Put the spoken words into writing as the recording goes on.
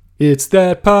It's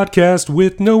that podcast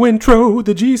with no intro,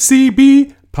 the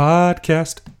GCB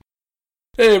podcast.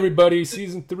 Hey everybody,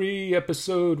 season 3,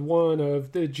 episode 1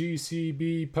 of the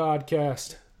GCB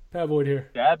podcast. Pavoid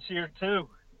here. Dabs here too.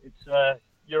 It's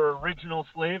your original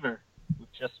flavor with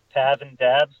just Pav and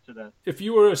Dabs today. If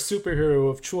you were a superhero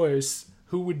of choice,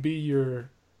 who would be your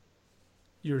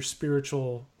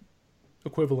spiritual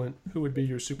equivalent? Who would be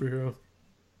your superhero?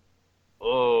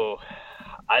 Oh,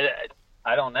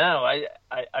 I don't know.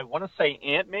 I want to say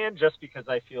Ant-Man just because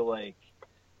I feel like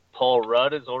Paul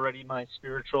Rudd is already my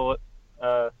spiritual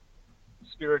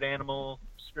spirit animal,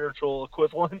 spiritual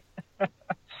equivalent.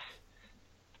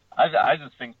 I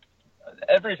just think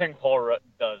everything Paul Rudd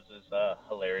does is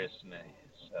hilarious to me.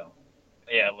 So,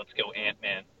 yeah, let's go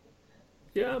Ant-Man.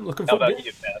 Yeah, I'm looking How forward. about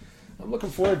you, Pat? I'm looking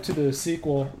forward to the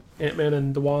sequel, Ant-Man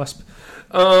and the Wasp.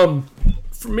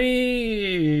 For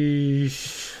me,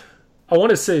 I want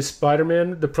to say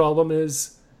Spider-Man. The problem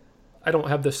is I don't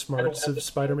have the smarts of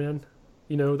Spider-Man.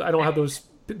 You know, I don't have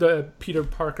the Peter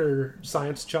Parker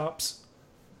science chops.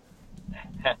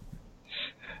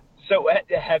 So,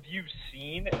 have you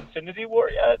seen Infinity War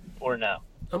yet, or no?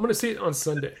 I'm going to see it on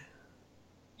Sunday.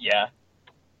 Yeah.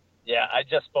 Yeah, I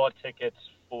just bought tickets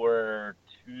for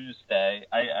Tuesday.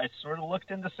 I sort of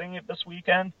looked into seeing it this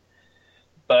weekend,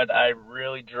 but I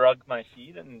really drug my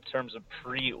feet in terms of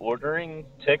pre-ordering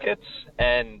tickets,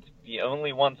 and the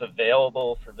only ones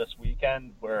available for this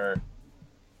weekend were,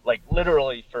 like,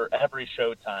 literally for every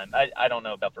showtime. I don't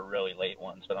know about the really late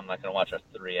ones, but I'm not going to watch a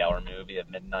 3-hour movie at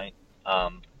midnight.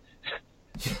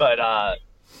 But,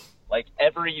 like,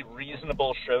 every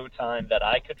reasonable showtime that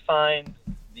I could find,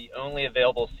 the only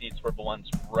available seats were the ones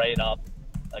right up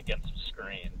against the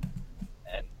screen.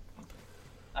 And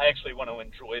I actually want to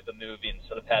enjoy the movie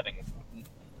instead of having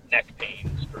neck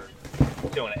pains for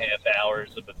 2.5 hours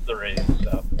of the 3.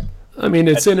 So, I mean,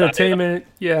 it's entertainment.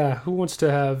 Yeah, who wants to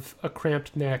have a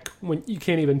cramped neck when you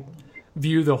can't even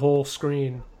view the whole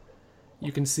screen?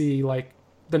 You can see, like,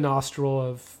 the nostril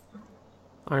of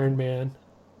Iron Man.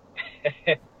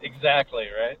 Exactly,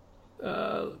 right?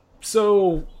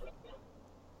 So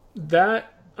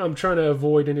that I'm trying to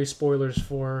avoid any spoilers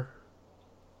for.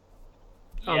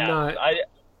 Yeah, I'm not.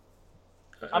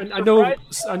 I'm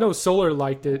I know Solar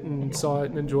liked it and saw it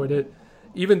and enjoyed it,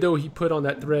 even though he put on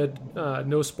that thread,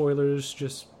 no spoilers,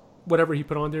 just whatever he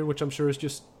put on there, which I'm sure is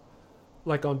just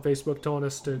like on Facebook telling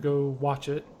us to go watch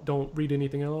it, don't read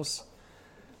anything else.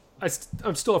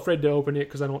 I'm still afraid to open it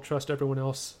because I don't trust everyone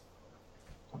else.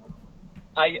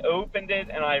 I opened it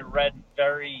and I read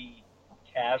very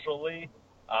casually,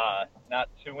 not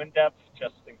too in depth,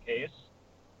 just in case.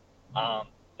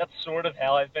 That's sort of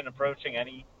how I've been approaching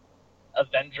any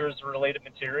Avengers-related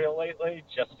material lately,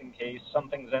 just in case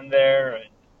something's in there, and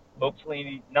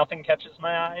hopefully nothing catches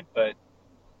my eye. But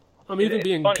I'm even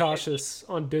being funny. cautious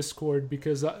on Discord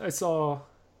because I saw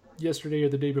yesterday or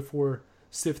the day before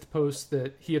Sift post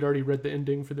that he had already read the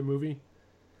ending for the movie.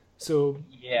 So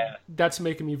yeah, that's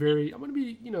making me I'm going to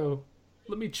be,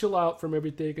 let me chill out from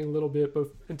everything a little bit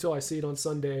until I see it on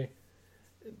Sunday.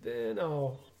 And then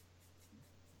I'll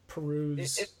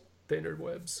peruse the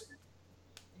interwebs.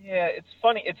 Yeah, it's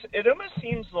funny. It almost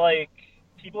seems like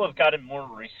people have gotten more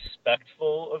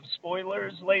respectful of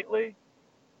spoilers lately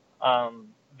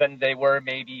than they were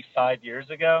maybe 5 years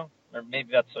ago. Or maybe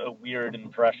that's a weird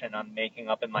impression I'm making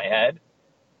up in my head.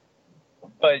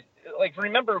 But, like,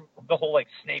 remember the whole, like,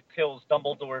 Snape kills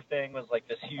Dumbledore thing was, like,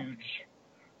 this huge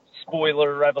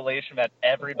spoiler revelation that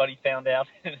everybody found out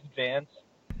in advance?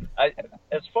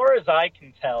 As far as I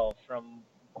can tell from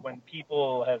when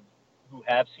people who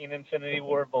have seen Infinity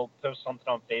War will post something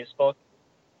on Facebook,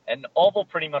 and all they'll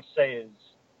pretty much say is,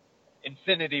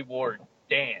 Infinity War,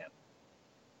 damn.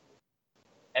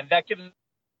 And that gives me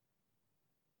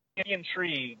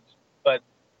intrigued, but,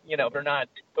 they're not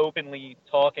openly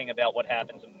talking about what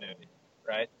happens in the movie,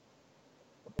 right?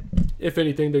 If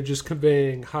anything, they're just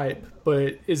conveying hype,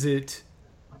 but is it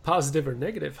positive or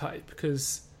negative hype?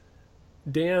 Because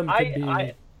damn could be...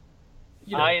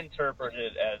 I interpret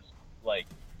it as, like,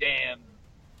 damn...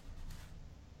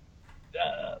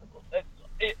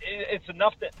 it's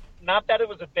enough that... Not that it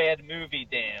was a bad movie,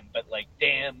 damn, but, like,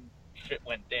 damn, shit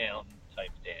went down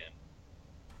type damn.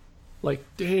 Like,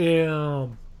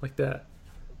 damn. Like that.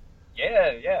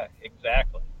 Yeah,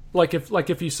 exactly. Like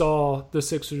if you saw the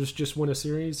Sixers just win a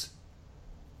series?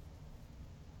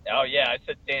 Oh, yeah, I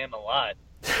said damn a lot.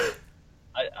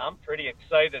 I'm pretty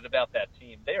excited about that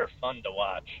team. They are fun to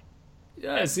watch.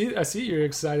 Yeah, I see you're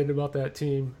excited about that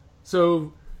team.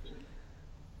 So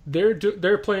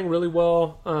they're playing really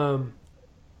well.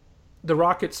 The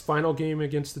Rockets' final game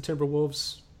against the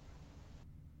Timberwolves,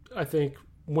 I think,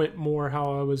 went more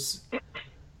how I was.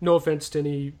 No offense to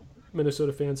any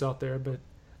Minnesota fans out there, but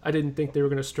I didn't think they were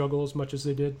going to struggle as much as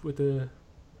they did with the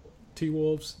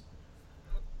T-Wolves.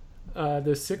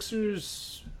 The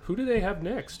Sixers, who do they have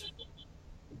next?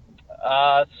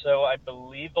 So I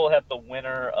believe they'll have the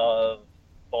winner of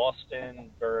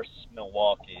Boston versus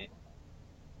Milwaukee.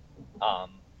 I'm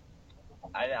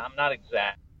not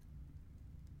exact.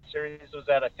 Series was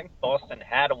that I think Boston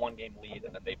had a 1-game lead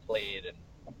and then they played and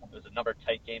it was another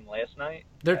tight game last night.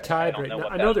 They're tied right now.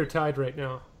 I know they're tied right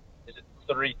now. Is it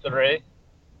 3-3?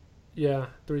 Yeah,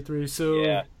 3-3. So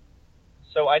yeah.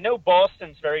 So I know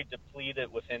Boston's very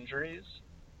depleted with injuries,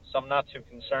 so I'm not too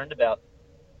concerned about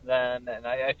them. And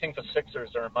I think the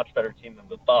Sixers are a much better team than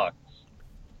the Bucks.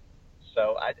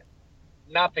 So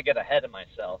not to get ahead of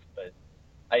myself, but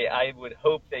I would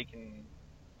hope they can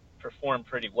perform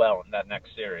pretty well in that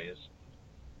next series.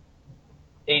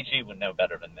 AG would know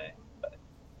better than me, but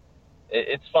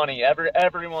it's funny.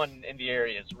 Everyone in the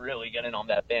area is really getting on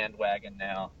that bandwagon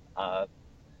now.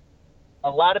 A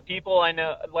lot of people I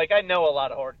know a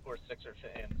lot of hardcore Sixer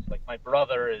fans. Like my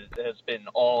brother has been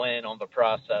all in on the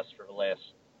process for the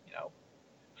last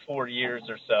 4 years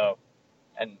or so,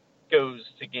 and goes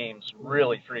to games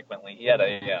really frequently. He had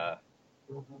a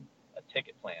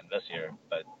ticket plan this year,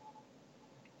 but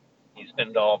he's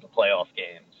been to all the playoff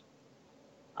games.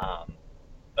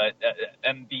 But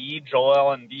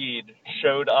Joel Embiid,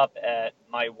 showed up at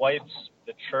my wife's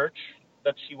the church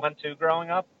that she went to growing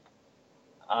up.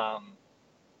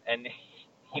 And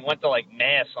he went to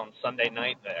mass on Sunday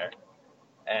night there.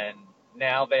 And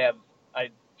now I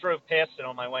drove past it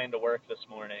on my way into work this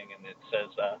morning, and it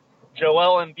says,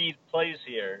 Joel Embiid plays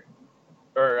here.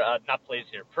 Or, not plays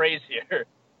here, prays here.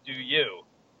 Do you.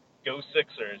 Go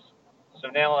Sixers. So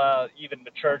now even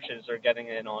the churches are getting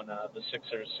in on the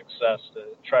Sixers' success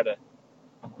to try to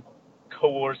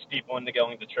coerce people into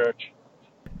going to church.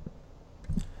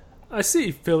 I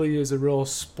see Philly as a real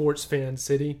sports fan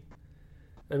city.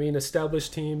 I mean,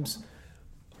 established teams.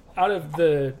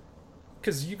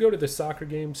 Because you go to the soccer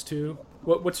games too.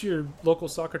 What's your local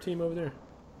soccer team over there?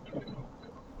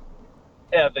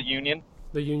 Yeah, the Union.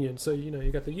 The Union. So,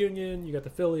 you got the Union, you got the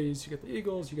Phillies, you got the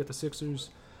Eagles, you got the Sixers.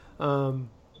 And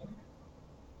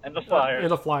the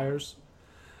Flyers.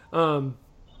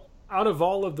 Out of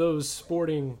all of those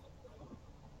sporting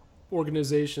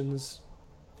organizations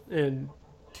and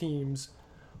teams,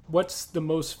 what's the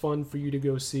most fun for you to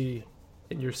go see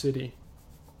in your city?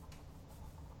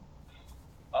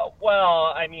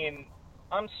 Well, I mean,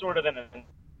 I'm sort of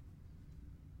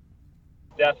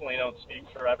definitely don't speak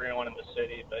for everyone in the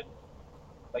city, but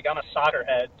I'm a soccer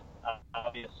head,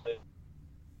 obviously.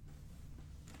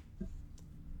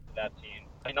 That team,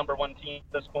 my number one team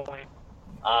at this point.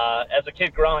 As a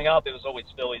kid growing up, it was always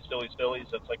Phillies.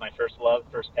 That's my first love,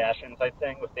 first passion type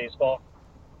thing with baseball.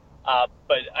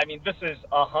 But I mean, this is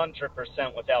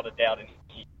 100% without a doubt an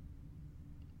Heat.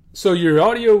 So your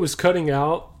audio was cutting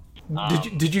out.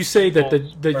 Did you say that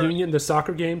the Union, the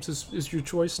soccer games, is your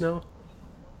choice now?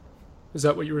 Is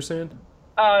that what you were saying?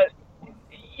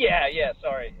 Yeah.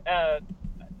 Sorry,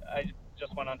 I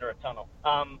just went under a tunnel.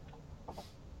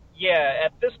 Yeah,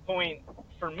 at this point,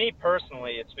 for me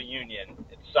personally, it's the Union.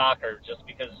 It's soccer, just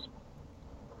because,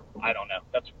 I don't know,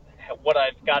 that's what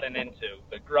I've gotten into.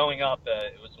 But growing up,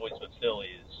 it was always with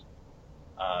Phillies,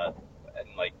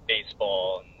 and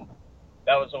baseball, and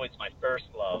that was always my first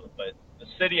love. But the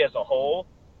city as a whole,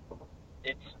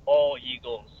 it's all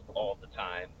Eagles all the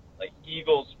time.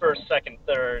 Eagles first, second,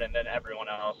 third, and then everyone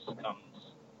else comes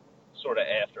sort of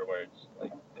afterwards.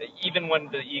 Even when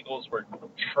the Eagles were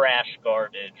trash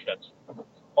garbage, that's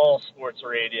all sports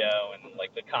radio and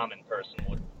the common person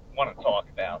would want to talk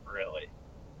about, really.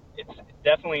 It's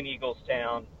definitely an Eagles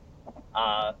town.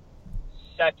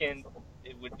 Second,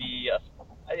 it would be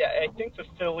I think the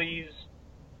Phillies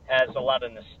has a lot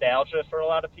of nostalgia for a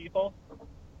lot of people,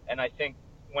 and I think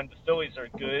when the Phillies are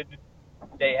good,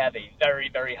 they have a very,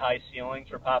 very high ceiling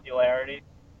for popularity.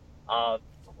 The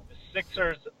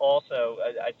Sixers also,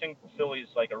 I think Philly's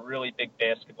a really big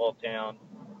basketball town,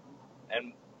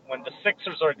 and when the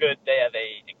Sixers are good, they have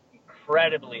a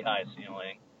incredibly high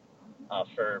ceiling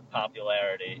for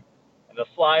popularity. And the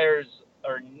Flyers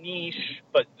are niche,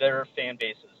 but their fan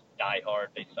base is diehard.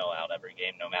 They sell out every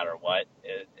game no matter what.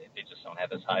 They just don't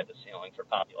have as high of a ceiling for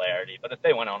popularity. But if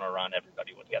they went on a run,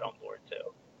 everybody would get on board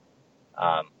too.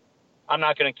 I'm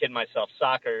not going to kid myself.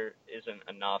 Soccer isn't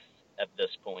enough at this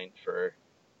point for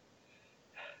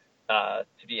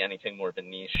to be anything more than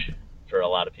niche for a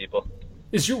lot of people.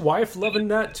 Is your wife loving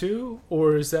that too,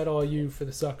 or is that all you for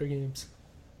the soccer games?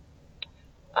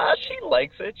 She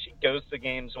likes it. She goes to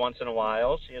games once in a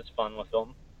while. She has fun with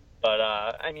them. But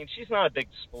I mean, she's not a big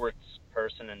sports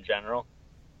person in general.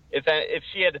 If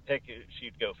she had to pick,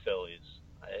 she'd go Phillies.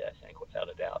 I think without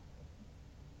a doubt.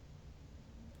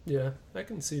 Yeah, I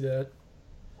can see that.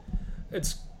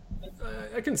 It's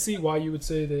I can see why you would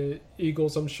say the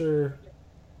Eagles. I'm sure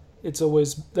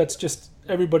that's just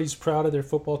everybody's proud of their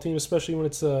football team, especially when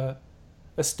it's a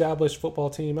established football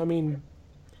team. I mean,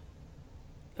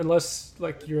 unless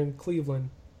like you're in Cleveland.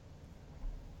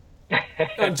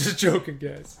 I'm just joking,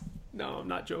 guys. No, I'm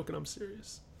not joking. I'm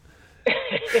serious.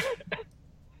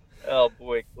 Oh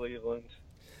boy, Cleveland.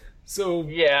 So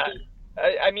yeah,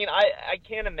 I mean, I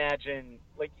can't imagine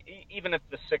like even if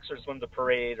the Sixers win the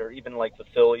parade, or even like the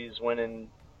Phillies winning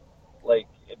like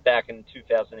back in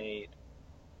 2008.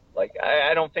 Like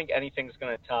I don't think anything's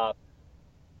gonna top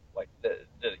like the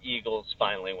Eagles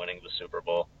finally winning the Super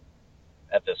Bowl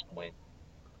at this point.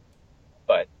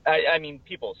 But I mean,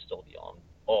 people will still be all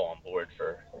on board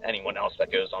for anyone else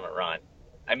that goes on a run.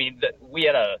 I mean, we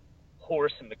had a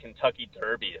horse in the Kentucky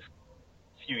Derby a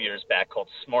few years back called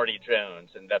Smarty Jones,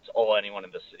 and that's all anyone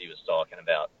in the city was talking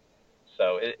about.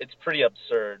 So it's pretty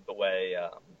absurd the way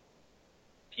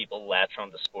people latch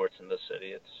onto sports in the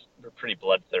city. They're pretty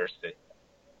bloodthirsty.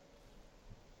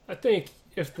 I think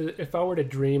if I were to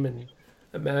dream and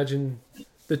imagine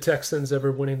the Texans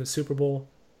ever winning the Super Bowl,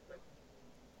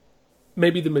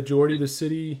 maybe the majority of the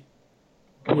city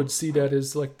would see that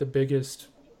as like the biggest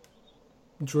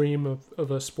dream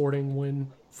of a sporting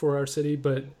win for our city.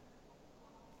 But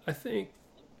I think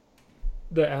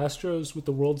the Astros with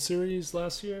the World Series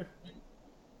last year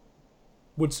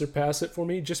would surpass it for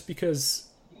me, just because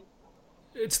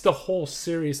it's the whole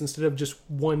series instead of just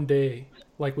one day,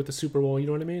 like with the Super Bowl. You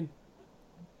know what I mean?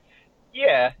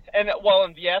 Yeah, and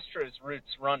the Astros'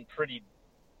 roots run pretty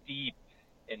deep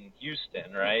in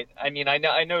Houston, right? I mean, I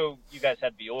know you guys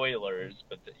had the Oilers,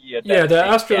 but the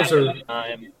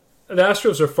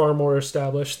Astros are far more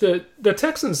established. The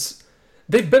Texans,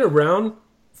 they've been around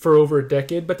for over a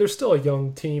decade, but they're still a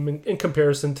young team in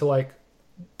comparison to like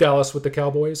Dallas with the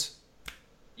Cowboys.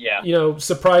 Yeah. You know,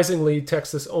 surprisingly,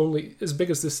 Texas only, as big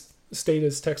as this state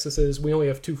as Texas is, we only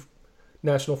have 2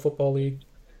 National Football League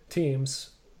teams.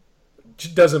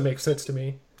 Which doesn't make sense to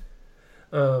me.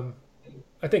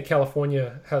 I think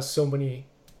California has so many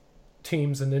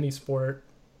teams in any sport.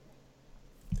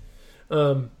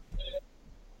 But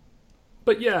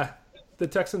yeah, the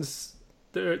Texans,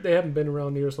 they haven't been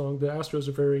around near as long. The Astros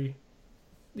are very,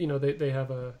 they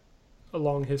have a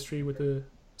long history with the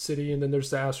city, and then there's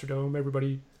the Astrodome.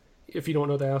 Everybody, if you don't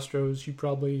know the Astros, you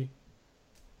probably,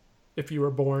 if you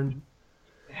were born,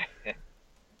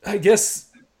 I guess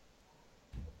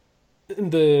in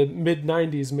the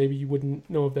mid-90s, maybe you wouldn't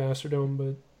know of the Astrodome,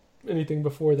 but anything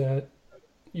before that,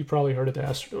 you probably heard of the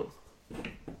Astrodome.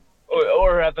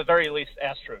 Or at the very least,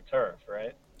 AstroTurf,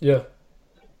 right? Yeah.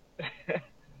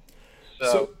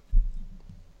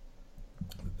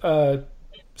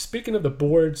 Speaking of the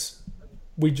boards,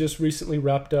 we just recently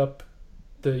wrapped up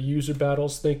the user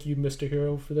battles. Thank you, Mr.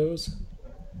 Hero, for those.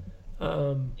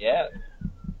 Yeah.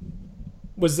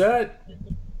 Was that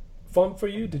fun for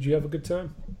you? Did you have a good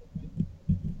time?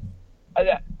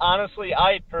 Honestly,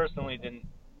 I personally didn't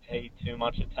pay too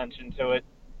much attention to it.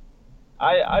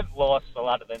 I've lost a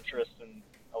lot of interest in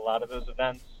a lot of those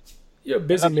events. You're a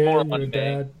busy man, you're a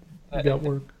dad, you got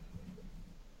work.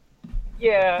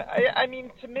 Yeah, I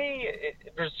mean, to me,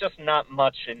 there's just not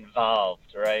much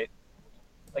involved, right?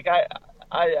 Like,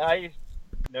 I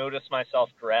notice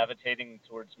myself gravitating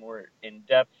towards more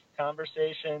in-depth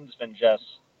conversations than just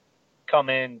come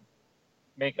in,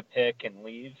 make a pick, and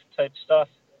leave type stuff.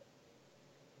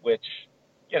 Which,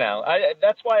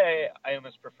 that's why I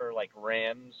almost prefer, like,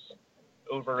 Rams,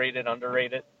 overrated,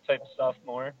 underrated type stuff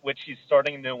more, which he's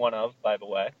starting a new one of, by the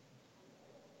way.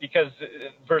 Because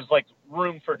there's, like,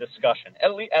 room for discussion.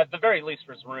 At the very least,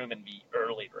 there's room in the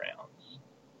early rounds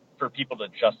for people to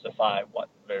justify what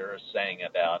they're saying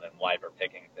about and why they're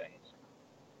picking things.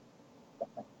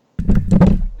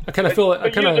 I kind of feel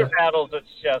it. User battles, it's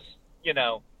just,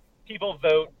 people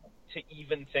vote to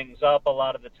even things up a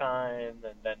lot of the time,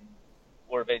 and then,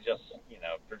 or they just,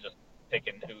 they're just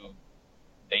picking who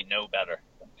they know better.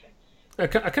 I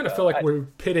kind of feel like we're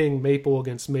pitting Maple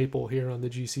against Maple here on the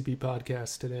GCP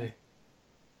podcast today.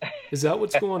 Is that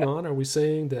what's going on? Are we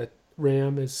saying that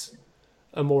Ram is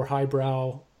a more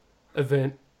highbrow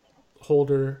event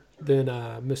holder than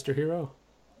Mr. Hero?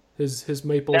 His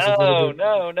Maple's a little bit...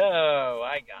 No.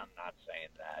 I'm not saying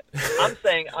that. I'm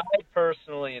saying I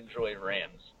personally enjoy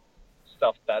Rams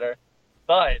stuff better,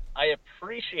 but I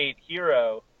appreciate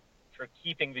Hero for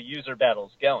keeping the user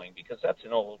battles going, because that's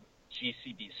an old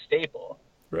GCB staple.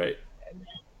 Right. And,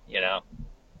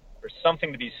 There's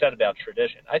something to be said about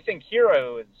tradition. I think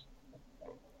Hero is,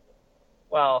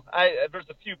 well, there's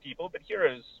a few people, but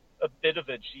Hero's a bit of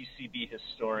a GCB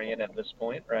historian at this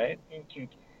point, right? He can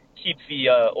keep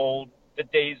the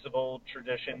days of old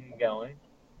tradition going.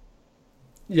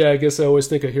 Yeah, I guess I always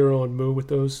think of Hero and Moo with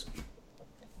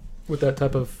that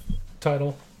type of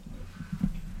title.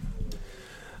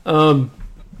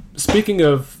 Speaking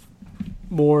of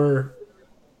more,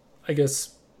 I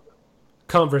guess,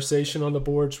 conversation on the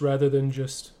boards rather than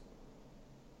just,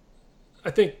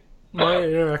 I think my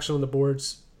interaction on the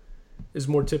boards is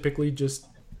more typically just,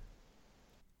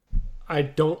 I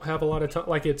don't have a lot of time.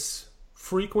 Like, it's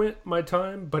frequent, my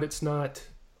time, but it's not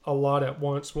a lot at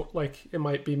once. Like, it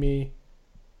might be me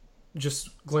just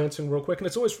glancing real quick, and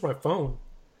it's always for my phone.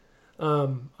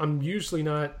 I'm usually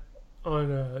not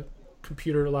on a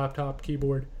computer, laptop,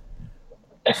 keyboard.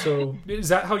 So is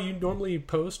that how you normally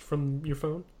post, from your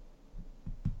phone?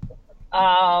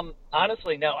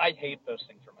 Honestly, no. I hate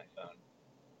posting from my phone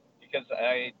because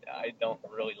I don't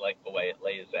really like the way it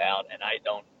lays out, and I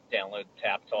don't download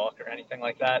Tap Talk or anything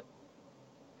like that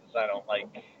because I don't like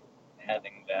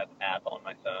having that app on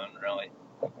my phone, really.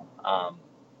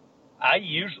 I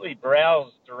usually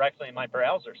browse directly in my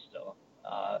browser still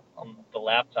on the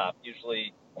laptop.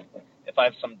 Usually, if I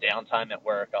have some downtime at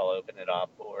work, I'll open it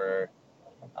up, or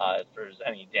if there's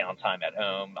any downtime at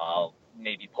home, I'll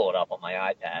maybe pull it up on my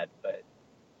iPad. But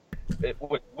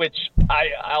which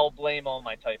I'll blame all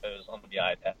my typos on the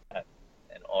iPad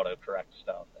and autocorrect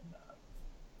stuff and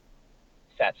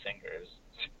fat fingers.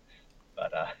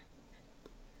 But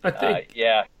I think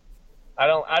yeah, I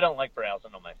don't like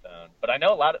browsing on my phone. But I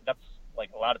know that's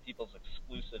like a lot of people's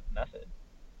exclusive method.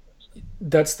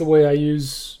 that's the way I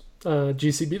use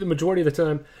GCB the majority of the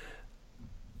time.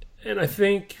 And I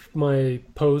think my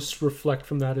posts reflect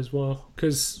from that as well.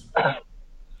 Because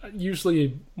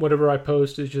usually whatever I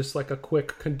post is just like a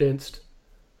quick, condensed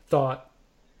thought.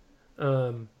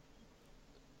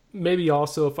 Maybe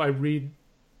also if I read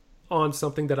on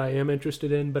something that I am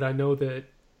interested in, but I know that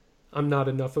I'm not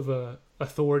enough of a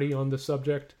authority on the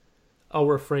subject, I'll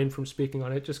refrain from speaking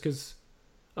on it just because,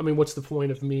 I mean, what's the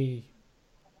point of me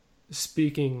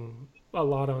speaking a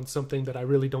lot on something that I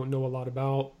really don't know a lot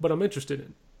about, but I'm interested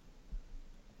in?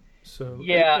 So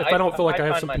yeah, if I don't feel like I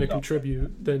have find something to myself,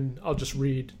 contribute, then I'll just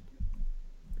read.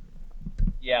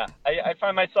 yeah, I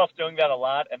find myself doing that a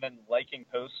lot, and then liking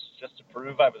posts just to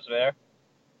prove I was there.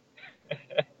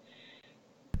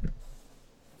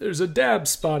 There's a Dabs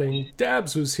spotting.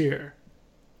 Dabs was here.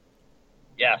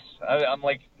 Yes, I'm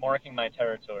like marking my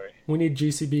territory. We need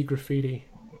GCB graffiti.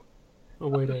 A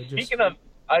way to just... Speaking of,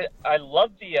 I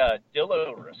love the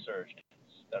Dillo resurgence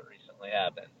that recently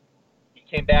happened. He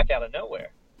came back out of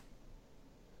nowhere,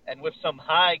 and with some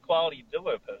high quality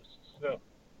Dillo posts too.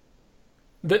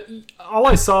 All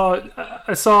I saw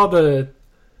the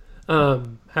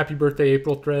Happy Birthday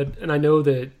April thread, and I know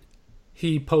that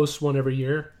he posts one every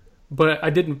year, but I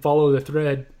didn't follow the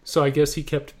thread, so I guess he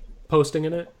kept posting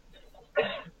in it.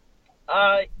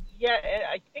 Yeah,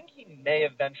 I think he may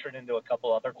have ventured into a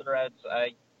couple other threads. I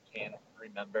can't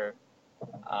remember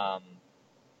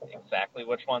exactly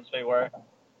which ones they were.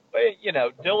 But, you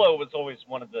know, Dillo was always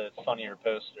one of the funnier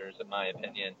posters, in my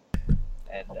opinion.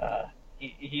 And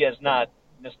he has not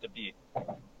missed a beat.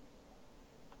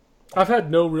 I've had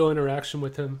no real interaction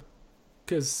with him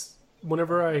because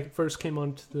whenever I first came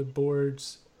onto the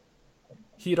boards,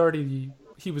 he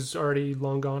was already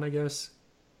long gone, I guess.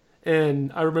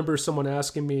 And I remember someone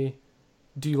asking me,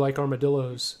 "Do you like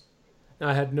armadillos?" And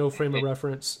I had no frame of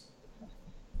reference.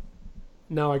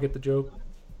 Now I get the joke.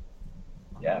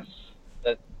 Yes.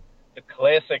 The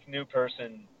classic new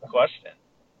person question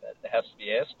that has to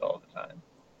be asked all the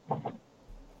time.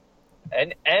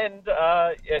 And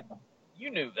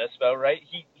you knew this though, right?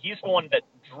 He's the one that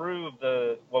drew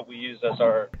what we use as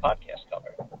our podcast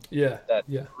cover. Yeah. That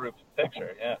yeah. group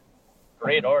picture, yeah.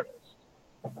 Great artist.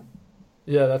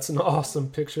 Yeah, that's an awesome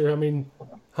picture. I mean,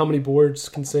 how many boards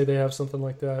can say they have something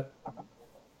like that?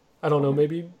 I don't know,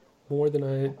 maybe more than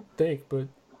I think, but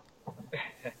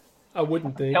I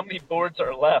wouldn't think. How many boards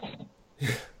are left?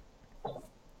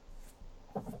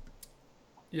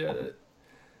 Yeah,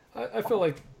 I feel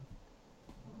like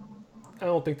I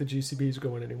don't think the GCB is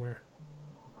going anywhere.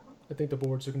 I think the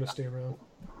boards are going to stay around.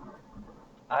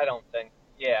 I don't think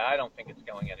it's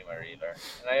going anywhere either.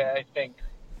 And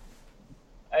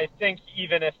I think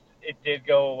even if it did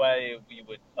go away, we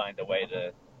would find a way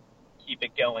to keep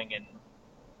it going, and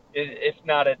if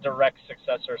not a direct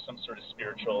successor, some sort of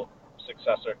spiritual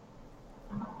successor.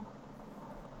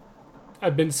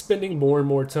 I've been spending more and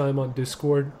more time on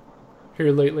Discord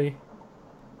here lately,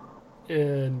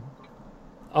 and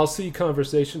I'll see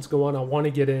conversations go on. I want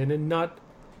to get in and not.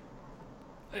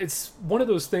 It's one of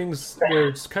those things where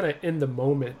it's kind of in the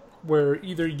moment, where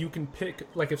either you can pick,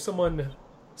 like if someone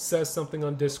says something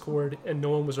on Discord and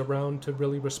no one was around to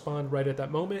really respond right at that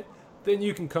moment, then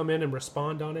you can come in and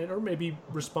respond on it, or maybe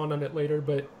respond on it later.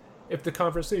 But if the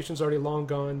conversation's already long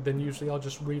gone, then usually I'll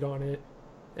just read on it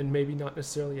and maybe not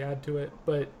necessarily add to it.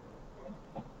 But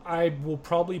I will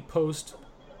probably post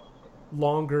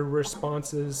longer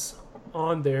responses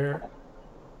on there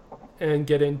and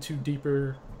get into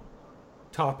deeper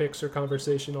topics or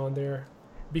conversation on there,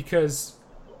 because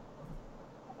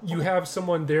you have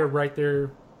someone there right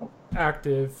there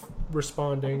active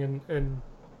responding, and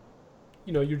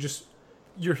you know,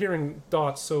 you're hearing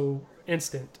thoughts so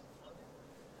instant.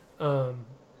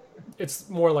 It's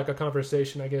more like a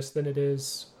conversation, I guess, than it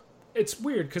is. It's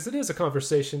weird because it is a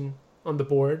conversation on the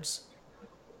boards.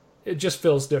 It just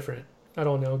feels different. I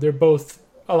don't know.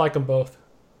 I like them both.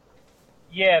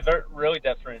 Yeah, they're really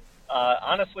different.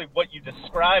 Honestly, what you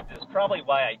described is probably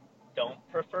why I don't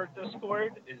prefer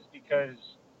Discord, is because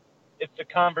if the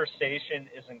conversation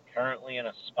isn't currently in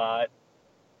a spot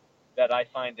that I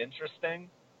find interesting,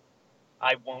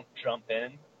 I won't jump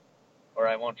in, or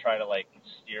I won't try to like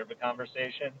steer the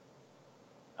conversation.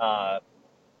 I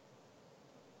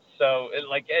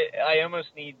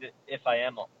almost need, if I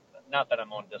am, not that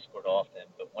I'm on Discord often,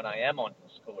 but when I am on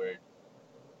Discord,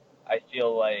 I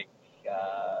feel like,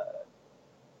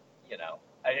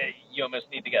 you almost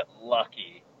need to get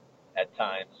lucky at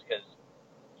times, because,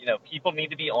 people need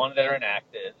to be on there and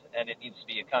active, and it needs to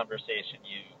be a conversation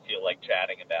you feel like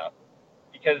chatting about.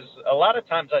 Because a lot of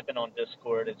times I've been on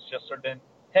Discord, it's just sort of been,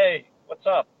 hey, what's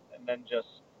up? And then just,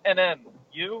 NM,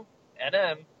 you?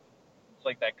 NM? It's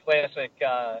like that classic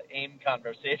AIM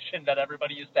conversation that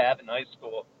everybody used to have in high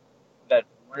school that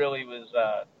really was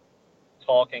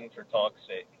talking for talk's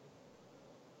sake.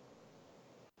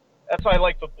 That's why I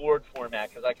like the board format,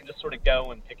 because I can just sort of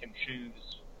go and pick and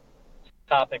choose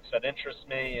topics that interest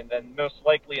me, and then most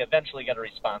likely eventually get a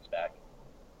response back.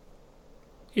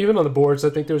 Even on the boards, I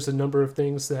think there's a number of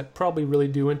things that probably really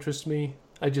do interest me.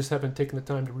 I just haven't taken the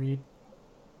time to read.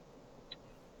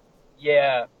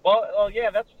 Yeah. Well, yeah,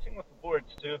 that's the thing with the boards,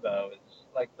 too, though. It's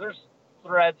like there's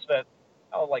threads that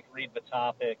I'll, like, read the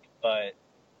topic, but,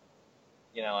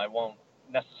 I won't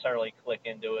necessarily click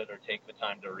into it or take the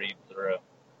time to read through.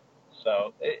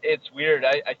 So it's weird.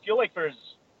 I feel like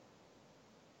there's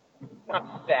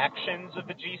not factions of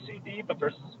the GCD, but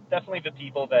there's definitely the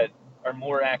people that are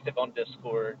more active on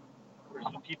Discord. There's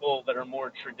the people that are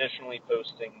more traditionally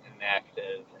posting and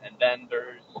active, and then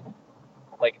there's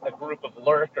like a group of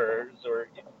lurkers, or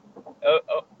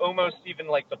almost even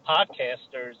like the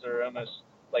podcasters are almost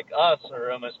like us,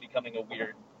 are almost becoming a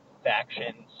weird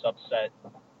faction subset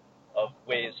of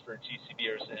ways for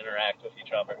GCBers to interact with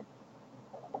each other.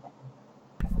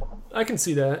 I can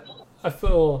see that. I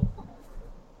feel.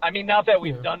 I mean, not that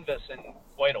we've done this in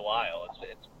quite a while.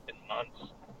 It's been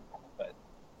months. But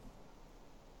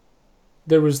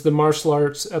there was the martial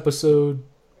arts episode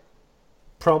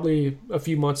probably a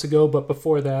few months ago, but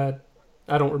before that,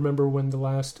 I don't remember when the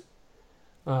last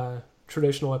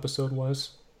traditional episode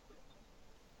was.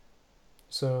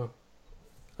 So,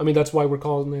 I mean, that's why we're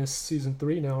calling this season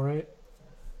 3 now, right?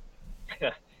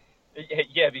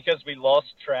 Yeah, because we lost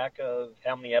track of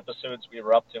how many episodes we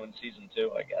were up to in season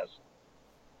 2, I guess.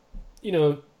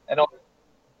 And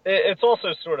it's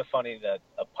also sort of funny that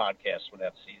a podcast would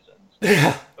have seasons.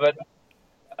 Yeah. But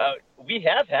we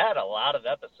have had a lot of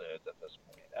episodes at this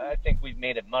point. I think we've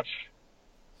made it much,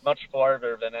 much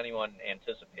farther than anyone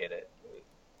anticipated.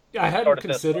 I hadn't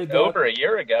considered that. Over a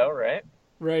year ago, right?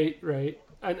 Right.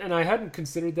 And I hadn't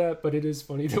considered that, but it is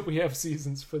funny that we have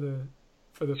seasons for the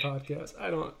podcast.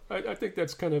 I think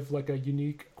that's kind of like a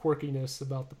unique quirkiness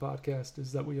about the podcast,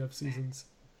 is that we have seasons.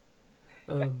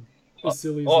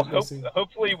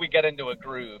 Hopefully we get into a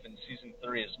groove, and season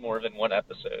 3 is more than one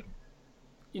episode.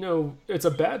 It's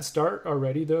a bad start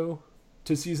already, though,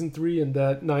 to season 3, in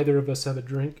that neither of us have a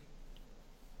drink.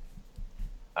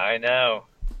 I know.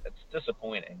 It's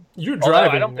disappointing. You're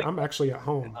driving. I'm actually at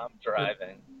home. I'm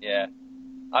driving, yeah.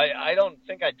 I don't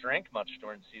think I drank much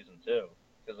during season 2,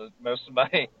 because most of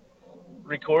my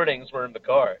recordings were in the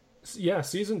car. Yeah,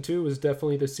 season 2 is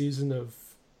definitely the season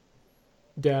of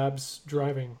Dabs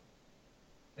driving.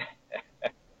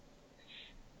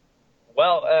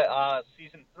 Well,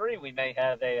 season 3, we may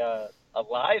have a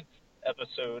live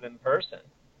episode in person,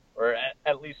 or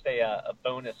at least a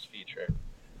bonus feature.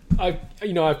 I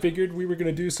figured we were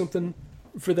going to do something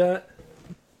for that.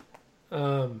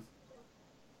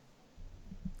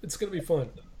 It's going to be fun.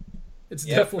 It's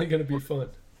definitely going to be fun.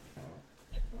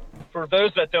 for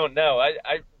those that don't know,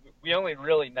 we only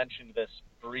really mentioned this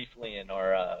briefly in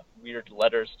our weird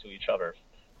letters to each other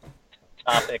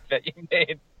topic that you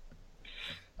made.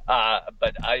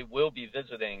 But I will be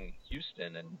visiting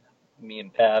Houston, and me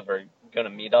and Pav are going to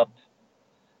meet up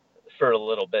for a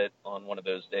little bit on one of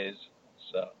those days.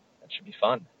 So that should be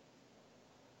fun.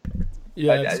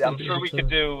 Yeah, I'm sure we could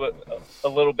do a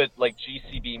little bit like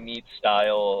GCB meet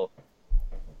style,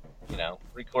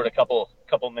 record a couple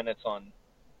minutes on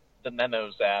the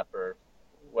Memos app or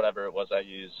whatever it was I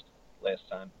used last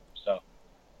time. So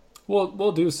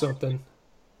we'll do something.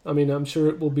 I mean, I'm sure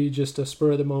it will be just a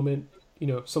spur of the moment,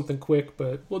 something quick,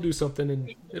 but we'll do something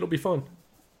and it'll be fun.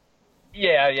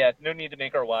 Yeah. No need to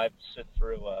make our wives sit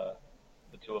through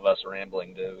the two of us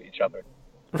rambling to each other.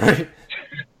 Right.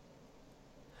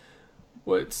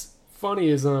 What's funny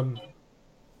is you're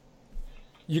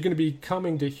going to be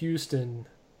coming to Houston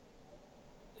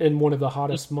in one of the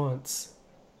hottest months,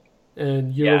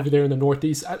 and you're over there in the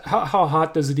Northeast. How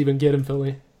hot does it even get in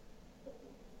Philly?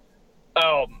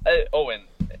 And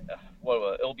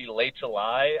it'll be late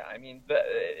July. I mean,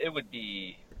 it would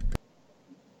be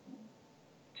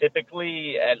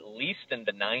typically at least in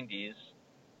the 90s.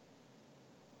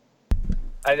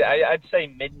 I'd say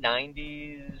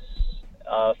mid-90s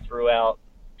throughout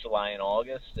July and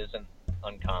August isn't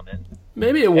uncommon.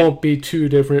 Maybe it won't be too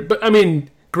different, but I mean,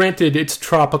 granted, it's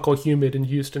tropical humid in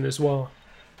Houston as well.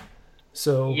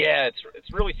 So yeah,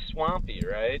 it's really swampy,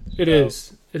 right? It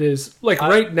is. Like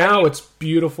right now, it's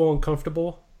beautiful and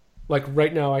comfortable. Like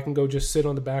right now, I can go just sit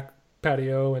on the back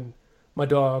patio, and my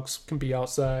dogs can be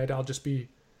outside. I'll just be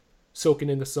soaking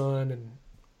in the sun and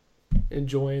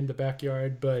enjoying the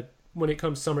backyard. But when it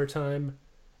comes summertime,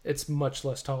 it's much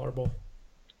less tolerable.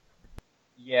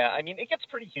 Yeah, I mean, it gets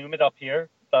pretty humid up here,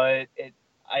 but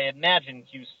I imagine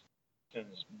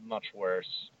Houston's much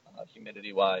worse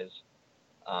humidity-wise.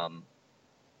 And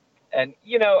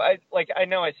I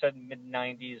know I said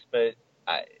mid-90s, but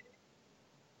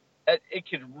it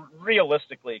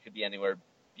could be anywhere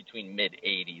between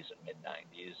mid-80s and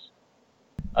mid-90s.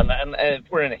 And if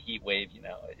we're in a heat wave,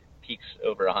 it peaks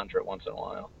over 100 once in a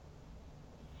while.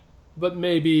 But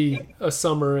maybe a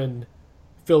summer in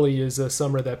Philly is a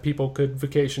summer that people could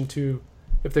vacation to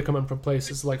if they're coming from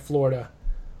places like Florida,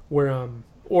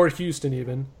 or Houston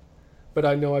even. But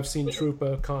I know I've seen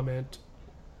Trupa comment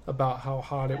about how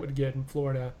hot it would get in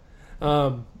Florida.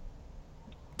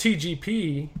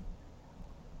 TGP,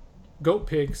 Goat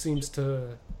Pig, seems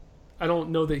to... I don't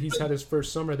know that he's had his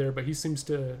first summer there, but he seems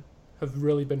to have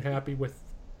really been happy with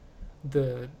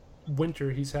the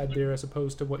winter he's had there as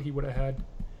opposed to what he would have had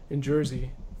in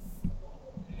Jersey.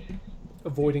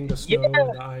 Avoiding the snow and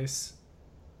the ice.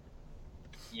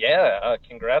 Yeah,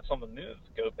 congrats on the move,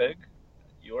 Goat Pig.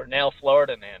 You are now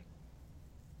Florida man.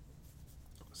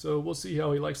 So we'll see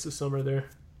how he likes the summer there.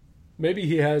 Maybe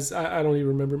he has, I don't even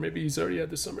remember, maybe he's already had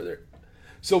the summer there.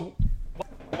 So,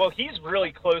 well, he's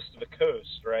really close to the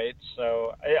coast, right?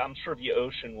 So I'm sure the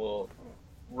ocean will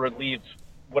relieve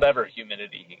whatever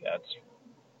humidity he gets.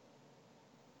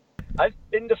 I've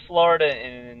been to Florida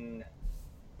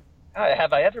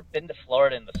have I ever been to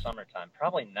Florida in the summertime?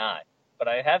 Probably not. But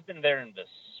I have been there in the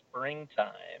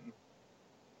springtime,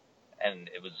 and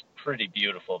it was pretty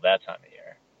beautiful that time of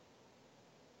year.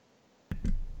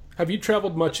 Have you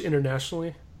traveled much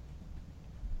internationally?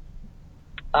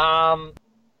 A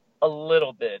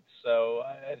little bit. So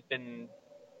I've been,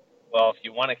 if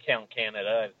you want to count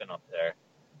Canada, I've been up there.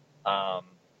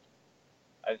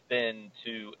 I've been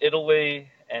to Italy,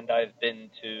 and I've been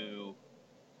to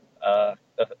a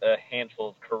handful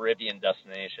of Caribbean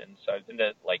destinations. So I've been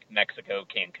to like Mexico,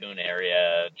 Cancun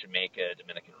area, Jamaica,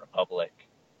 Dominican Republic,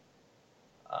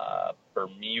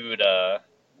 Bermuda,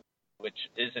 which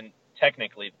isn't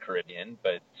technically the Caribbean,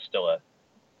 but still a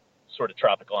sort of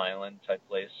tropical island type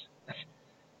place.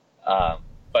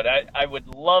 But I would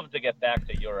love to get back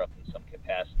to Europe in some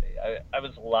capacity. I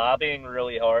was lobbying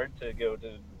really hard to go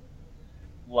to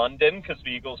London because the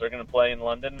Eagles are going to play in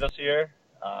London this year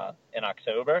in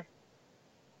October.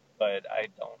 But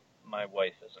my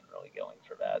wife isn't really going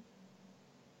for that.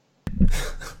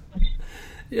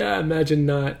 Yeah, I imagine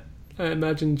not. I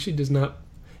imagine she does not.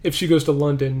 If she goes to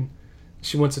London,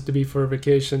 she wants it to be for a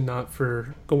vacation, not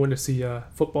for going to see a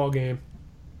football game.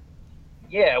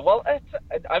 Yeah, well,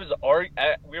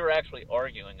 we were actually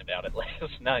arguing about it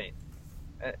last night,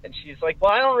 and she's like,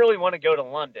 "Well, I don't really want to go to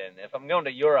London. If I'm going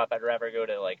to Europe, I'd rather go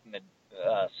to like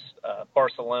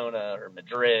Barcelona or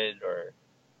Madrid or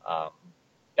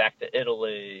back to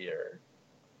Italy or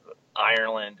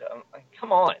Ireland." I'm like,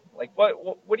 "Come on, like,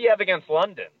 what do you have against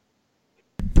London?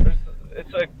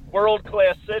 It's a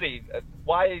world-class city.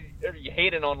 Why are you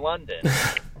hating on London?"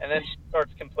 And then she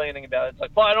starts complaining about it. It's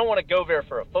like, well, I don't want to go there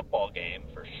for a football game,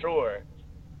 for sure.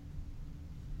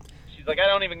 She's like, I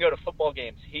don't even go to football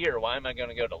games here. Why am I going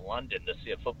to go to London to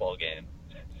see a football game?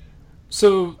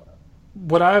 So,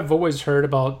 what I've always heard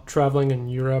about traveling in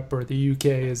Europe or the UK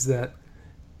is that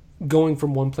going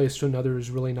from one place to another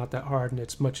is really not that hard, and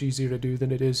it's much easier to do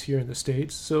than it is here in the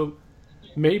States. So,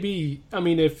 maybe, I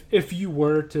mean, if you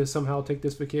were to somehow take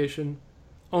this vacation,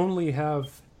 only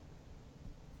have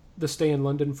the stay in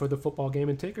London for the football game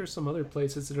and take her some other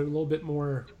places that are a little bit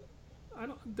more, I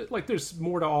don't like, there's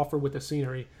more to offer with the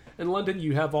scenery. In London,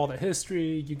 you have all the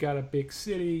history, you got a big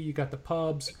city, you got the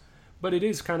pubs, but it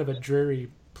is kind of a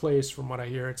dreary place from what I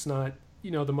hear. It's not,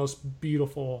 the most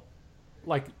beautiful,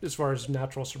 like as far as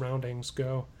natural surroundings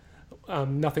go.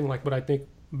 Nothing like what I think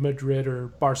Madrid or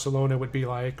Barcelona would be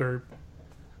like, or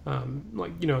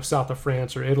south of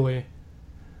France or Italy.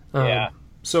 Yeah.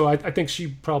 So I think she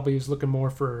probably is looking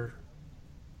more for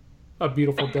a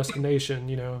beautiful destination,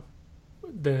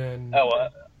 than. Oh,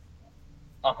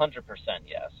 100%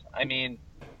 yes. I mean,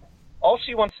 all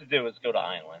she wants to do is go to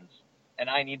islands, and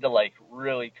I need to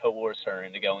really coerce her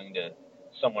into going to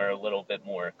somewhere a little bit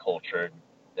more cultured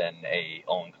than a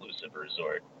all-inclusive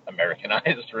resort,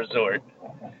 Americanized resort.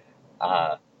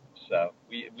 So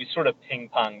we sort of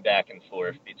ping-pong back and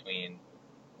forth between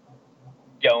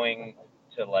going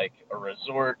to a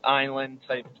resort island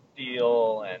type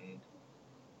deal and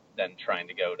then trying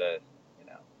to go to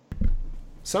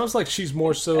Sounds like she's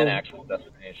more so an actual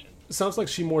destination. Sounds like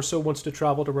she more so wants to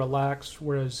travel to relax,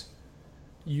 whereas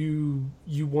you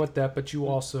want that, but you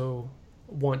also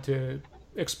want to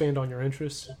expand on your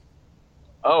interests.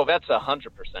 Oh, that's 100%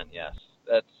 yes.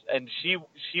 And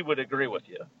she would agree with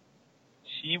you.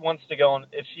 She wants to go on,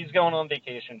 if she's going on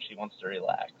vacation, she wants to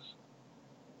relax.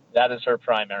 That is her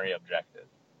primary objective.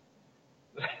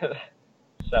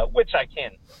 So, which I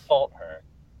can't fault her.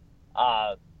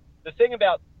 The thing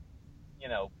about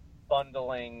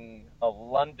bundling a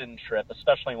London trip,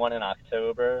 especially one in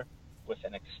October, with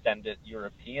an extended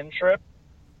European trip,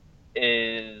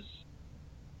 is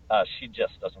she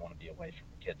just doesn't want to be away from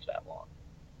the kids that long.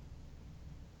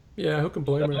 Yeah, who can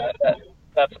blame her?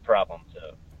 That's a problem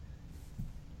too.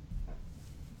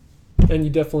 And you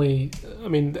definitely, I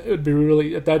mean, it would be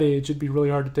really, at that age, it'd be really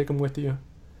hard to take them with you.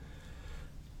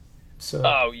 So.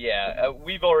 Oh, yeah.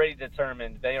 We've already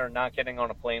determined they are not getting on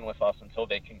a plane with us until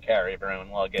they can carry their own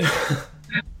luggage.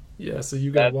 Yeah, so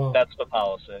you got walk. That's the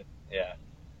policy, yeah.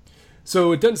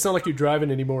 So it doesn't sound like you're driving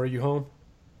anymore. Are you home?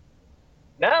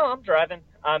 No, I'm driving.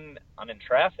 I'm in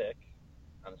traffic.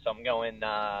 So I'm going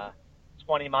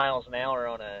 20 miles an hour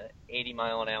on a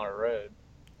 80-mile-an-hour road.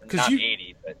 Not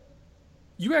 80, but...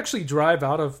 You actually drive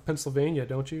out of Pennsylvania,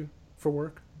 don't you, for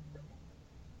work?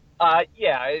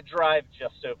 Yeah, I drive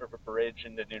just over the bridge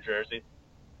into New Jersey.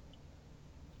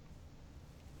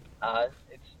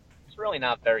 It's really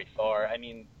not very far. I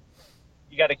mean,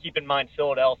 you got to keep in mind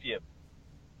Philadelphia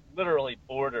literally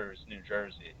borders New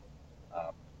Jersey.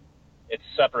 It's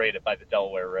separated by the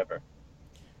Delaware River.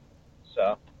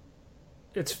 So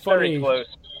it's funny. Very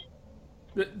close.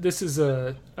 This is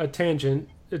a tangent.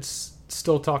 It's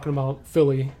still talking about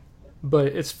Philly, but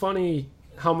it's funny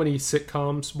how many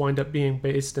sitcoms wind up being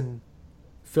based in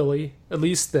Philly, at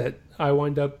least that I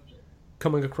wind up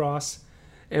coming across.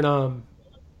 And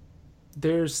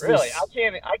there's really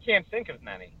this... I can't think of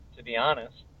many, to be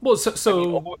honest. Well, so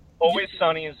I mean, Always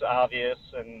Sunny is obvious,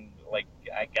 and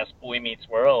I guess Boy Meets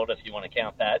World, if you want to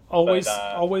count that.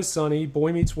 Always Sunny,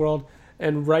 Boy Meets World,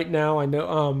 and right now I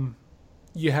know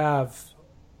you have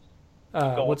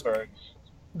Goldbergs.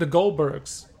 The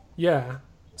Goldbergs, yeah.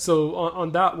 So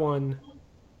on that one,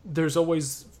 there's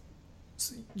always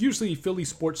usually Philly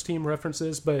sports team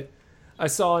references, but I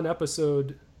saw an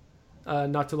episode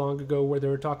not too long ago where they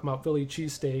were talking about Philly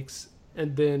cheesesteaks,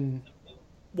 and then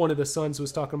one of the sons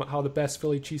was talking about how the best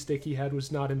Philly cheesesteak he had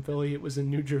was not in Philly, it was in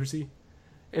New Jersey,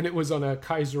 and it was on a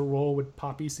Kaiser roll with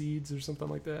poppy seeds or something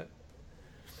like that.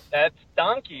 That's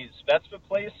Donkey's. That's the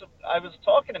place I was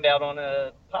talking about on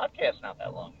a podcast not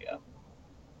that long ago.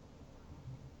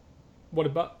 What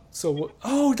about... So,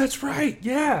 oh, that's right.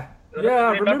 Yeah. Yeah,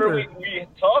 I remember. We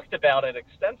talked about it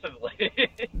extensively.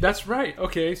 That's right.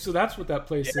 Okay, so that's what that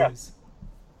place is.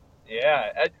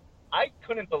 Yeah. I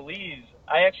couldn't believe...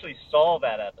 I actually saw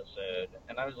that episode,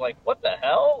 and I was like, what the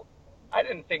hell? I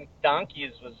didn't think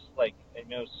Donkey's was,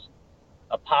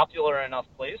 a popular enough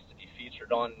place to be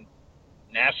featured on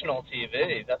national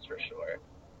TV, that's for sure.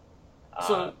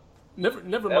 So,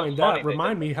 never mind that.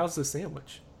 Remind me, how's the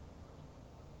sandwich?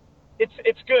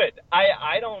 It's good.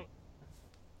 I don't.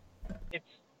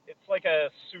 It's like a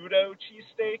pseudo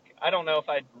cheesesteak. I don't know if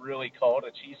I'd really call it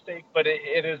a cheesesteak, but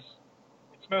it is.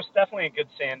 It's most definitely a good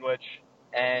sandwich,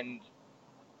 and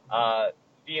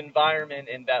the environment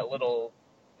in that little,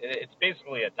 it's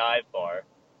basically a dive bar.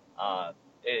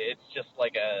 It's just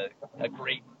like a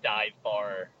great dive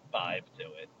bar vibe to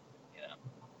it. You know,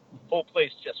 whole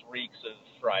place just reeks of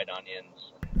fried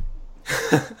onions.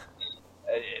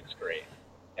 It's great.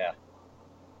 Yeah.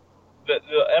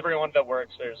 Everyone that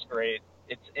works there is great.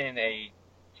 It's in a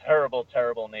terrible,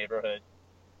 terrible neighborhood.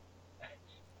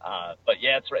 But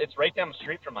yeah, it's right down the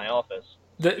street from my office.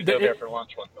 We go there for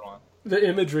lunch once in a while. The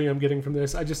imagery I'm getting from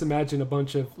this, I just imagine a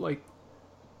bunch of like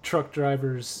truck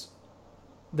drivers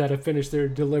that have finished their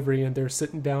delivery and they're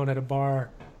sitting down at a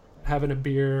bar, having a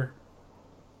beer,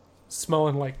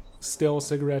 smelling like stale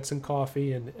cigarettes and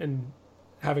coffee, and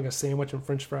having a sandwich and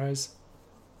French fries.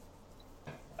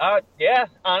 Yeah,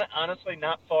 honestly,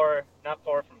 not far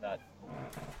from that.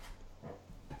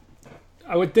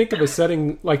 I would think of a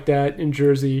setting like that in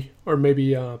Jersey or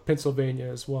maybe Pennsylvania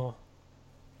as well.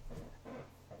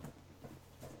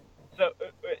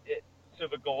 So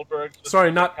the Goldbergs.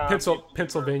 Sorry, not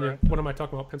Pennsylvania. What am I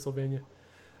talking about? Pennsylvania.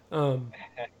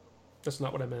 That's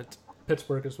not what I meant.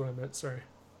 Pittsburgh is what I meant. Sorry.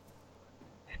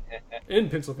 In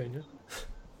Pennsylvania.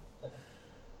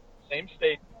 Same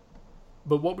state.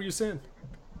 But what were you saying?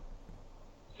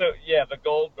 So yeah, the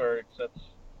Goldbergs.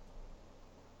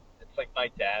 It's like my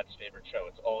dad's favorite show.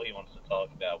 It's all he wants to talk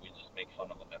about. We just make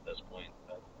fun of him at this point.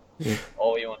 But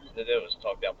all he wants to do is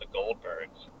talk about the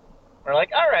Goldbergs. We're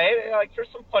like, all right, like there's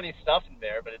some funny stuff in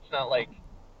there, but it's not like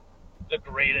the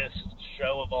greatest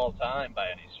show of all time by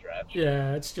any stretch.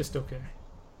 Yeah, it's just okay.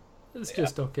 It's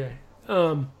just okay.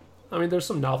 I mean, there's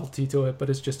some novelty to it,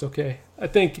 but it's just okay. I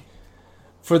think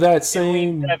for that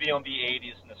same heavy on the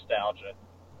 '80s nostalgia,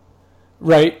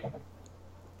 right?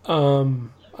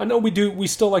 I know we do. We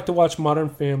still like to watch Modern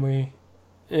Family,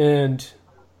 and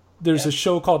there's a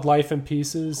show called Life in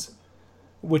Pieces,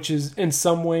 which is in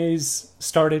some ways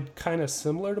started kind of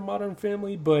similar to Modern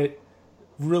Family, but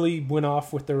really went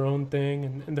off with their own thing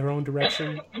and in their own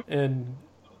direction. And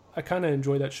I kind of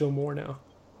enjoy that show more now.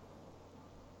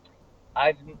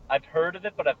 I've heard of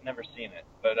it, but I've never seen it.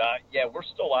 But yeah, we're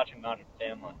still watching Modern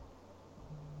Family.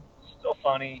 Still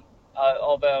funny,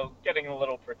 although getting a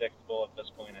little predictable at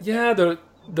this point. Yeah,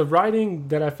 the writing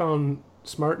that I found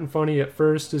smart and funny at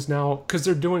first is now, because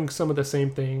they're doing some of the same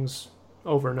things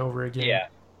over and over again.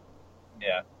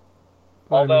 Yeah.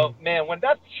 Although, man, when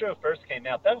that show first came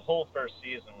out, that whole first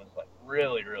season was like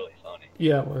really, really funny.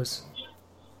 Yeah, it was,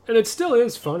 and it still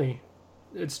is funny.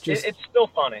 It's just it's still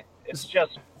funny. It's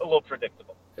just a little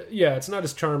predictable. Yeah, it's not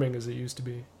as charming as it used to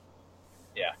be.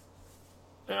 Yeah.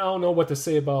 I don't know what to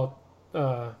say about.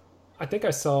 I think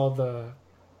I saw the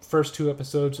first 2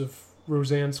 episodes of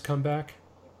Roseanne's comeback,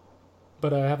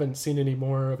 but I haven't seen any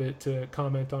more of it to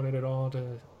comment on it at all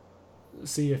to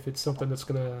see if it's something that's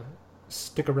going to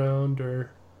stick around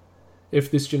or if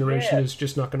this generation is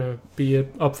just not going to be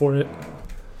up for it.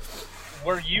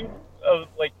 Were you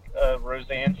a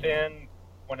Roseanne fan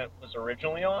when it was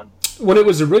originally on? When it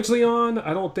was originally on,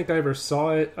 I don't think I ever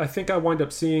saw it. I think I wound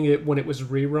up seeing it when it was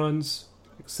reruns,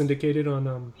 syndicated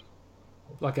on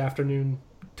like afternoon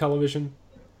television.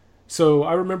 So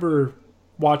I remember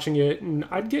watching it, and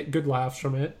I'd get good laughs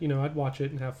from it. You know, I'd watch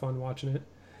it and have fun watching it.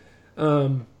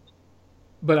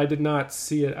 But I did not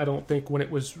see it, I don't think, when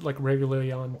it was like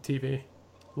regularly on TV,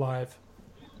 live.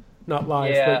 Not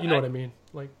live, but you know what I mean,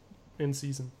 like in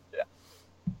season. Yeah.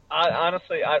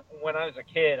 Honestly, when I was a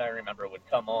kid, I remember it would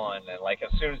come on, and like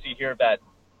as soon as you hear that,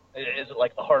 is it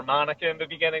like the harmonica in the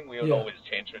beginning? We would always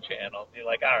change the channel. You're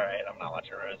like, all right, I'm not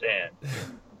watching Roseanne.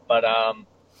 But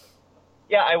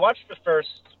yeah, I watched the first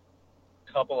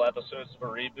couple episodes of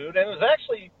a reboot, and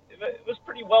it was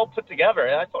pretty well put together.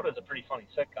 I thought it was a pretty funny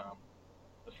sitcom.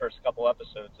 The first couple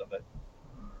episodes of it.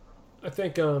 I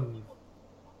think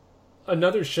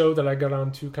another show that I got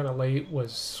onto kind of late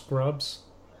was Scrubs.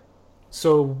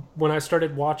 So when I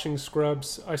started watching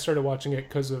Scrubs, I started watching it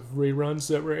because of reruns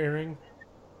that were airing.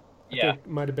 I think it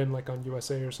might have been like on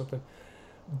USA or something.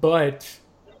 But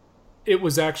it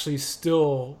was actually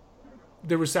still,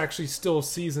 there was actually still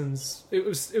seasons. It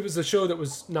was a show that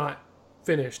was not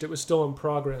finished. It was still in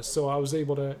progress. So I was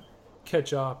able to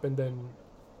catch up and then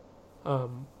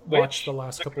watch the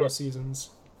last couple of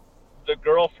seasons. The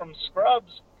girl from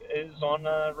Scrubs is on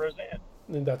Roseanne.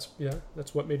 And that's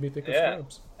what made me think of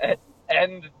Scrubs.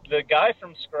 And the guy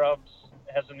from Scrubs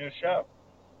has a new show.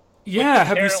 Yeah,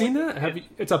 have you seen that?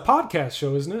 It's a podcast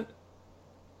show, isn't it?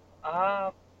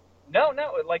 No,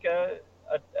 like a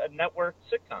network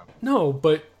sitcom. No,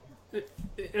 but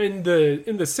in the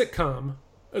sitcom,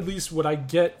 at least what I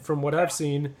get from what I've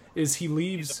seen is he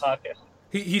leaves. He's a podcast.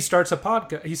 He starts a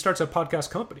podcast. He starts a podcast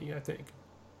company, I think.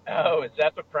 Oh, is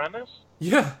that the premise?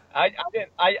 Yeah. I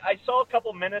didn't. I saw a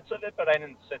couple minutes of it, but I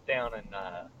didn't sit down and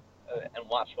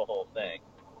watch the whole thing.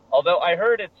 Although I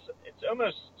heard it's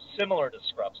almost similar to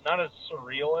Scrubs, not as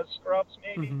surreal as Scrubs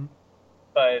maybe, Hmm.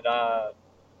 but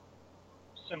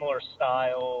similar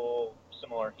style,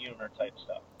 similar humor type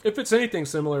stuff. If it's anything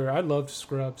similar, I loved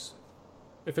Scrubs.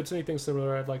 If it's anything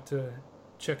similar, I'd like to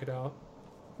check it out.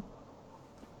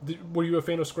 Were you a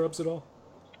fan of Scrubs at all?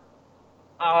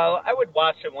 I would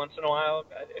watch it once in a while.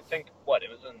 I think it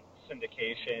was in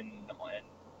syndication, and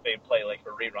they'd play like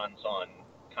the reruns on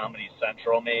Comedy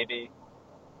Central maybe.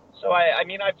 So I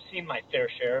mean I've seen my fair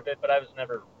share of it, but I was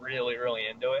never really really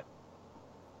into it.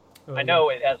 I know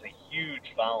it has a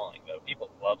huge following though. People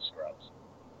love Scrubs.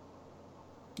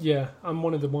 Yeah, I'm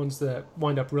one of the ones that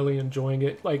wind up really enjoying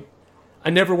it. Like, I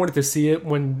never wanted to see it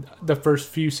when the first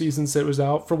few seasons it was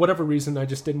out. For whatever reason, I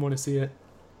just didn't want to see it.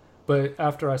 But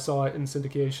after I saw it in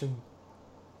syndication,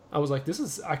 I was like,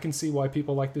 I can see why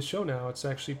people like this show now. It's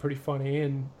actually pretty funny.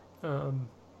 And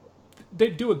they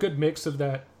do a good mix of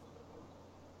that,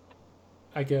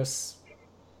 I guess,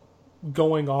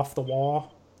 going off the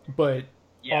wall, but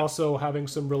also having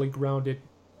some really grounded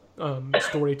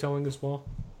storytelling as well.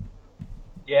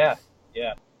 Yeah,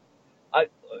 yeah.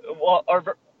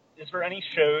 Is there any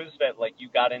shows that like you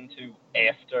got into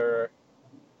after,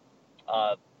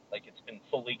 like it's been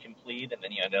fully complete, and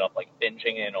then you ended up like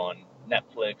binging it on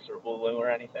Netflix or Hulu or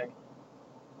anything?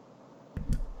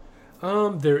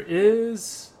 There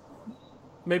is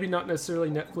maybe not necessarily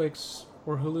Netflix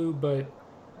or Hulu, but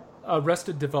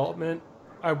Arrested Development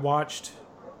I watched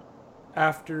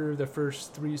after the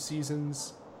first 3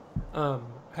 seasons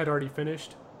had already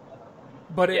finished.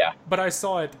 But I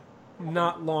saw it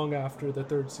not long after the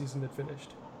 3rd season had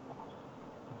finished.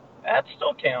 That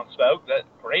still counts, though. That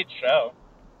great show.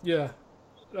 Yeah,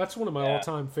 that's one of my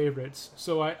all-time favorites.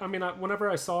 So I mean, whenever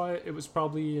I saw it, it was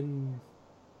probably in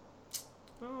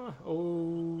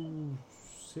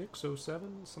 06,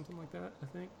 07, something like that. I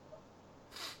think.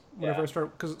 Whenever I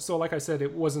started, like I said,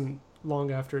 it wasn't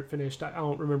long after it finished. I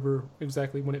don't remember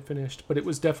exactly when it finished, but it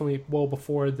was definitely well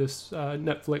before this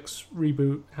Netflix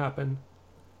reboot happened.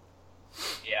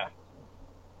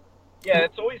 Yeah,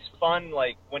 it's always fun,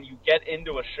 like, when you get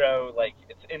into a show, like,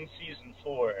 it's in season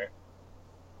 4,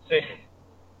 so,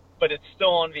 but it's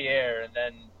still on the air, and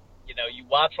then, you know, you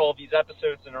watch all these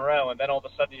episodes in a row, and then all of a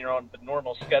sudden you're on the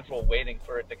normal schedule waiting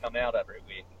for it to come out every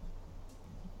week.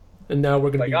 And now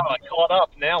we're going to be... I caught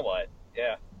up, now what?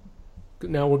 Yeah.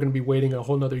 Now we're going to be waiting a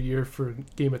whole nother year for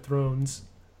Game of Thrones.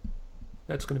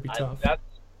 That's going to be tough.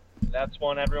 That's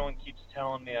one everyone keeps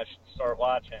telling me I should start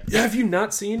watching. Yeah, have you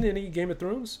not seen any Game of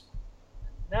Thrones?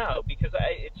 No, because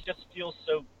it just feels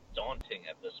so daunting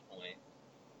at this point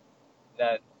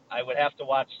that I would have to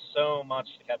watch so much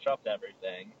to catch up to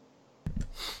everything.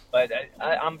 But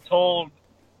I'm told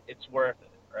it's worth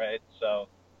it, right? So,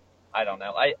 I don't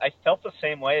know. I felt the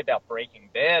same way about Breaking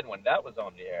Bad when that was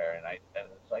on the air, and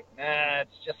it's like, nah,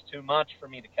 it's just too much for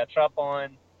me to catch up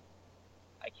on.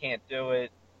 I can't do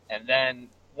it. And then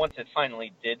once it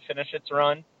finally did finish its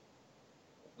run,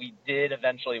 we did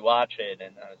eventually watch it,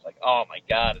 and I was like, oh my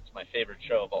god, it's my favorite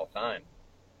show of all time.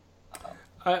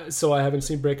 So I haven't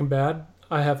seen Breaking Bad.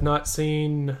 I've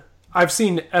seen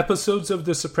episodes of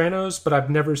The Sopranos, but I've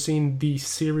never seen the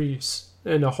series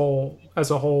as a whole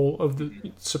of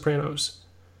The Sopranos.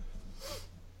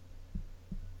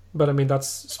 But I mean, that's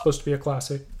supposed to be a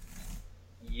classic.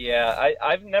 Yeah,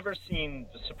 I've never seen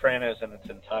The Sopranos in its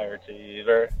entirety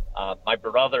either. My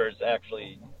brothers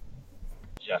actually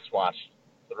just watched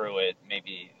through it.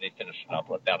 Maybe they finished it up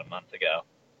about a month ago,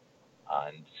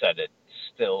 and said it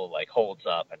still like holds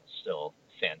up and it's still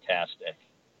fantastic.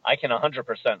 I can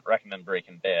 100% recommend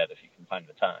Breaking Bad if you can find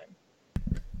the time.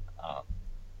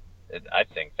 I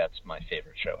think that's my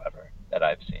favorite show ever that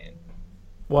I've seen.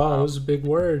 Wow, those are big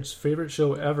words. Favorite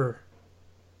show ever.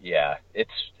 Yeah,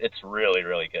 it's really,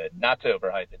 really good. Not to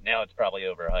overhype it. Now it's probably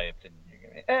overhyped, and you're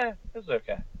gonna be, it's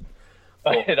okay.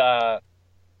 But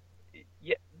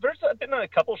yeah, there's been a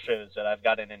couple shows that I've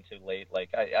gotten into late.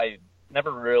 Like I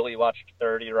never really watched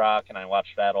 30 Rock, and I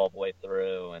watched that all the way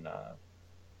through. And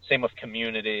same with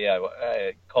Community.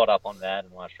 I caught up on that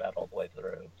and watched that all the way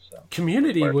through. So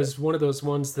Community was one of those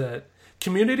ones that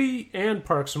Community and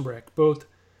Parks and Rec both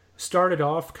started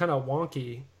off kind of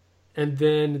wonky, and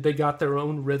then they got their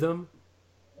own rhythm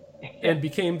and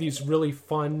became these really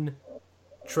fun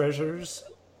treasures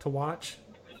to watch.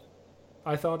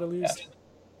 I thought, at least.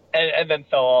 And then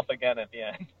fell off again at the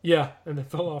end. Yeah, and then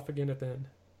fell off again at the end.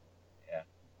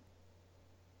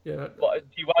 Yeah. Well,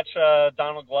 do you watch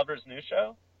Donald Glover's new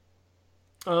show?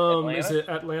 Is it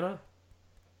Atlanta?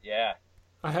 Yeah.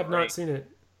 I have not seen it.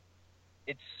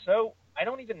 it's so, I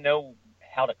don't even know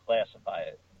how to classify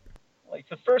it. Like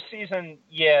the first season,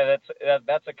 yeah,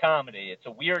 that's a comedy. It's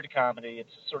a weird comedy.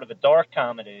 It's sort of a dark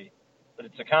comedy, but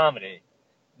it's a comedy.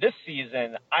 This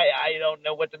season, I don't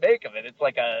know what to make of it. It's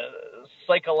like a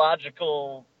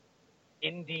psychological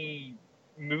indie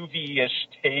movie-ish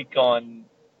take on,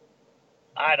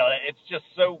 I don't know. It's just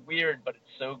so weird, but it's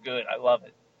so good. I love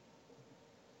it.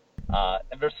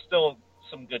 And there's still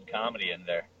some good comedy in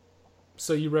there.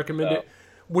 So you recommend it?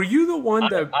 Were you the one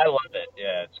that I love it.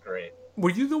 Yeah, it's great. Were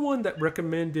you the one that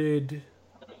recommended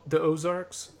the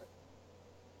Ozarks?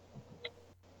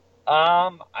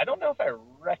 I don't know if I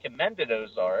recommended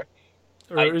Ozark.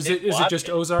 Or I is did it watch just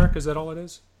it. Ozark? Is that all it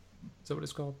is? Is that what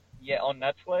it's called? Yeah, on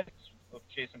Netflix with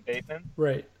Jason Bateman.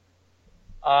 Right.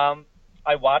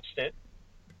 I watched it.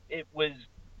 It was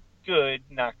good,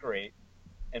 not great,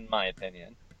 in my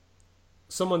opinion.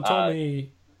 Someone told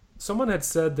me someone had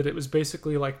said that it was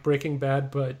basically like Breaking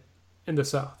Bad but in the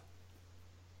South.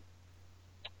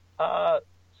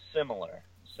 Similar.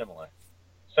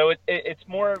 So it's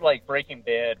more like Breaking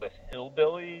Bad with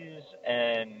hillbillies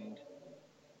and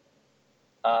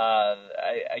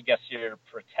I guess your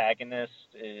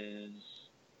protagonist is.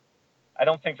 I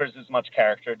don't think there's as much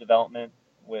character development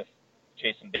with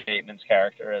Jason Bateman's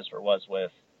character as there was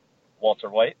with Walter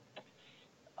White.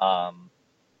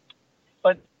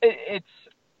 But it's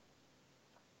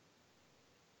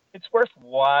worth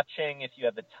watching if you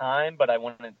have the time, but I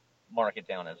wouldn't mark it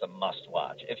down as a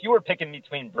must-watch. If you were picking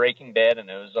between Breaking Bad and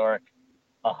Ozark,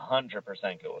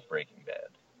 100% go with Breaking Bad,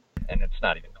 and it's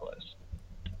not even close.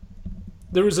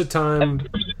 There was a time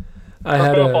I Or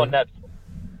had both on Netflix.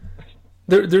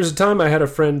 there's a time I had a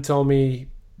friend tell me,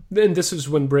 and this is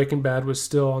when Breaking Bad was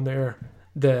still on there,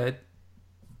 that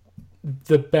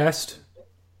the best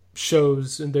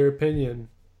shows, in their opinion,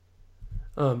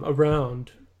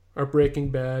 around are Breaking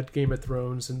Bad, Game of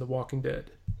Thrones, and The Walking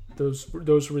Dead.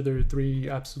 Those were their three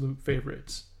absolute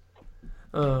favorites.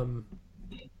 And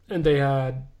they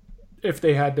had, if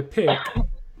they had to pick,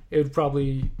 it would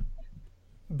probably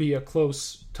be a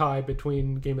close tie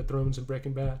between Game of Thrones and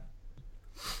Breaking Bad.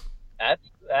 That's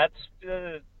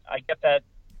I get that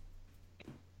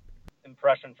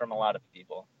impression from a lot of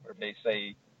people, where they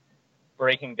say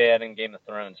Breaking Bad and Game of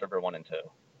Thrones are number 1 and 2,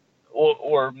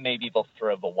 or maybe they'll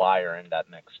throw The Wire in that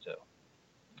mix too.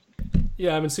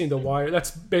 Yeah, I haven't seen The Wire.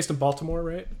 That's based in Baltimore,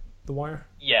 right? The Wire?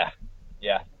 Yeah.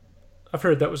 I've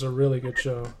heard that was a really good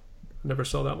show. Never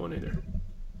saw that one either.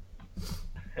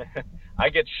 I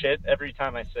get shit every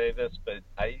time I say this, but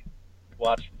I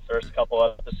watched the first couple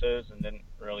episodes and didn't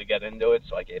really get into it,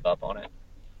 so I gave up on it.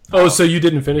 Oh, so you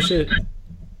didn't finish it?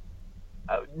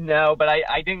 No, but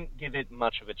I didn't give it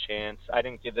much of a chance. I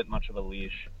didn't give it much of a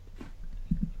leash.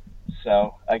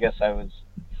 So I guess I was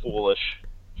foolish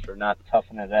for not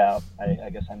toughing it out. I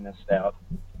guess I missed out.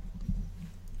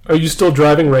 Are you still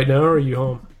driving right now, or are you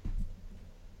home?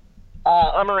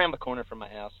 I'm around the corner from my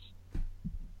house.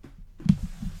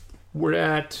 We're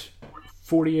at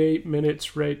 48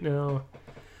 minutes right now.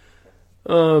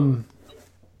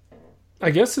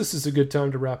 I guess this is a good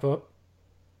time to wrap up.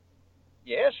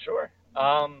 Yeah, sure.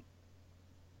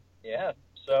 Yeah.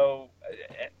 So,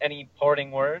 any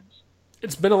parting words?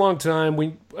 It's been a long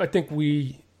time. I think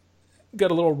we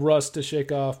got a little rust to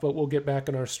shake off, but we'll get back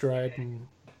in our stride, and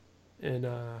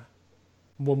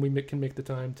when we can make the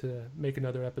time to make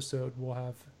another episode, we'll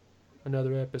have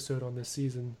another episode on this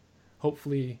season.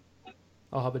 Hopefully,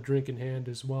 I'll have a drink in hand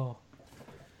as well,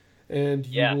 and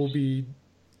you Yes. will be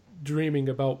dreaming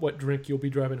about what drink you'll be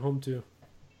driving home to.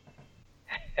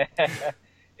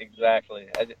 Exactly.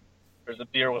 There's a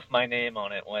beer with my name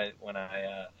on it when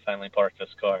I finally park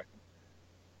this car.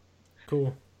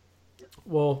 Cool.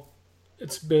 Well,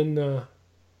 it's been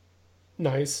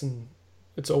nice, and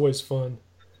it's always fun.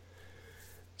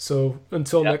 So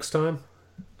until Yep. next time,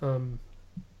 why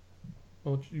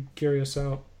don't you carry us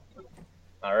out?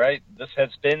 All right. This has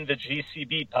been the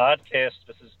GCB podcast.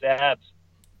 This is Dabs.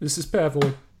 This is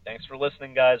Pavlin. Thanks for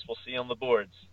listening, guys. We'll see you on the boards.